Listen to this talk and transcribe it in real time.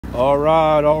All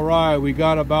right, we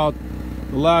got about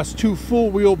the last 2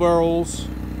 full wheelbarrows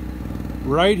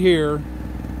right here.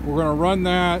 We're gonna run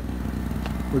that.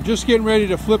 We're just getting ready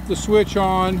to flip the switch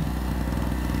on.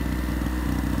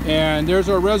 And there's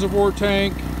our reservoir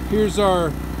tank. Here's our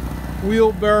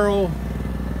wheelbarrow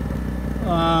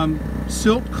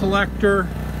silt collector.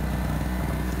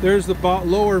 There's the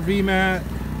lower VMAT.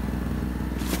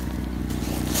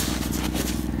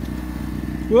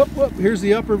 Whoop, here's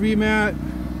the upper VMAT.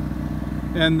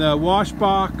 And the wash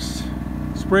box,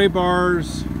 spray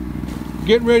bars.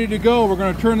 Getting ready to go. We're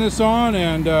going to turn this on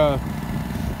and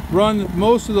run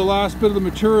most of the last bit of the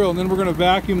material, and then we're going to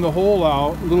vacuum the hole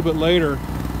out a little bit later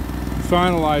to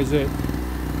finalize it.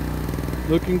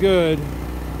 Looking good.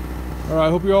 All right, I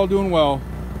hope you're all doing well.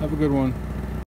 Have a good one.